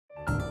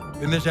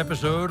In this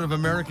episode of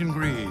American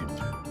Greed,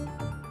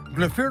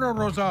 Glafira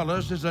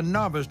Rosales is a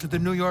novice to the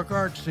New York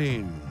art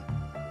scene,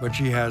 but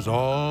she has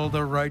all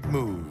the right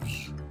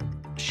moves.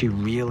 She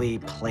really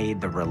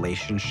played the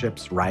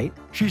relationships right.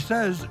 She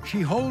says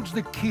she holds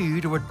the key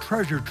to a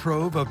treasure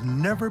trove of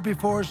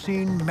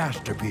never-before-seen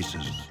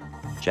masterpieces.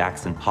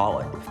 Jackson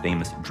Pollock with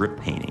famous drip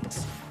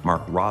paintings,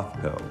 Mark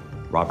Rothko,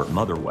 Robert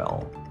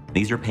Motherwell.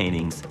 These are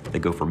paintings that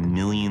go for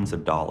millions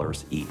of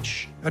dollars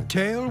each. A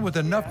tale with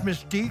enough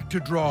mystique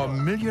to draw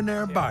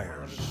millionaire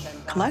buyers.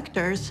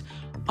 Collectors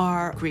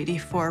are greedy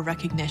for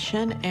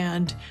recognition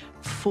and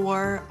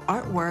for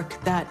artwork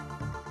that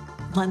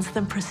lends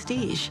them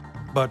prestige.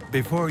 But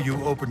before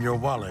you open your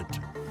wallet,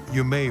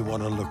 you may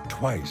want to look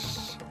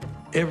twice.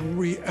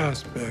 Every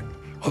aspect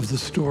of the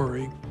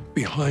story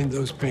behind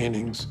those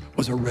paintings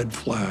was a red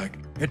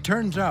flag. It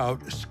turns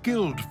out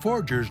skilled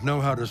forgers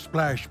know how to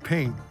splash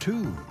paint,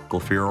 too.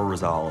 Glafira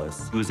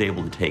Rosales, who was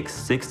able to take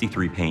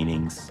 63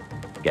 paintings,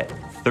 get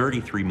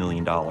 $33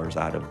 million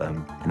out of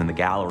them, and then the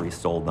gallery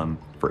sold them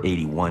for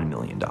 $81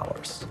 million.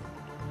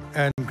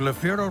 And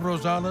Glafira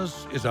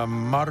Rosales is a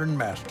modern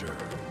master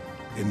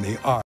in the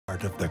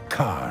art of the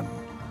con.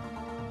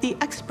 The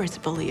experts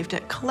believed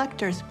it,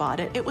 collectors bought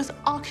it, it was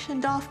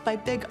auctioned off by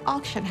big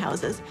auction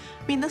houses.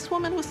 I mean, this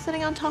woman was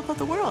sitting on top of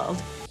the world.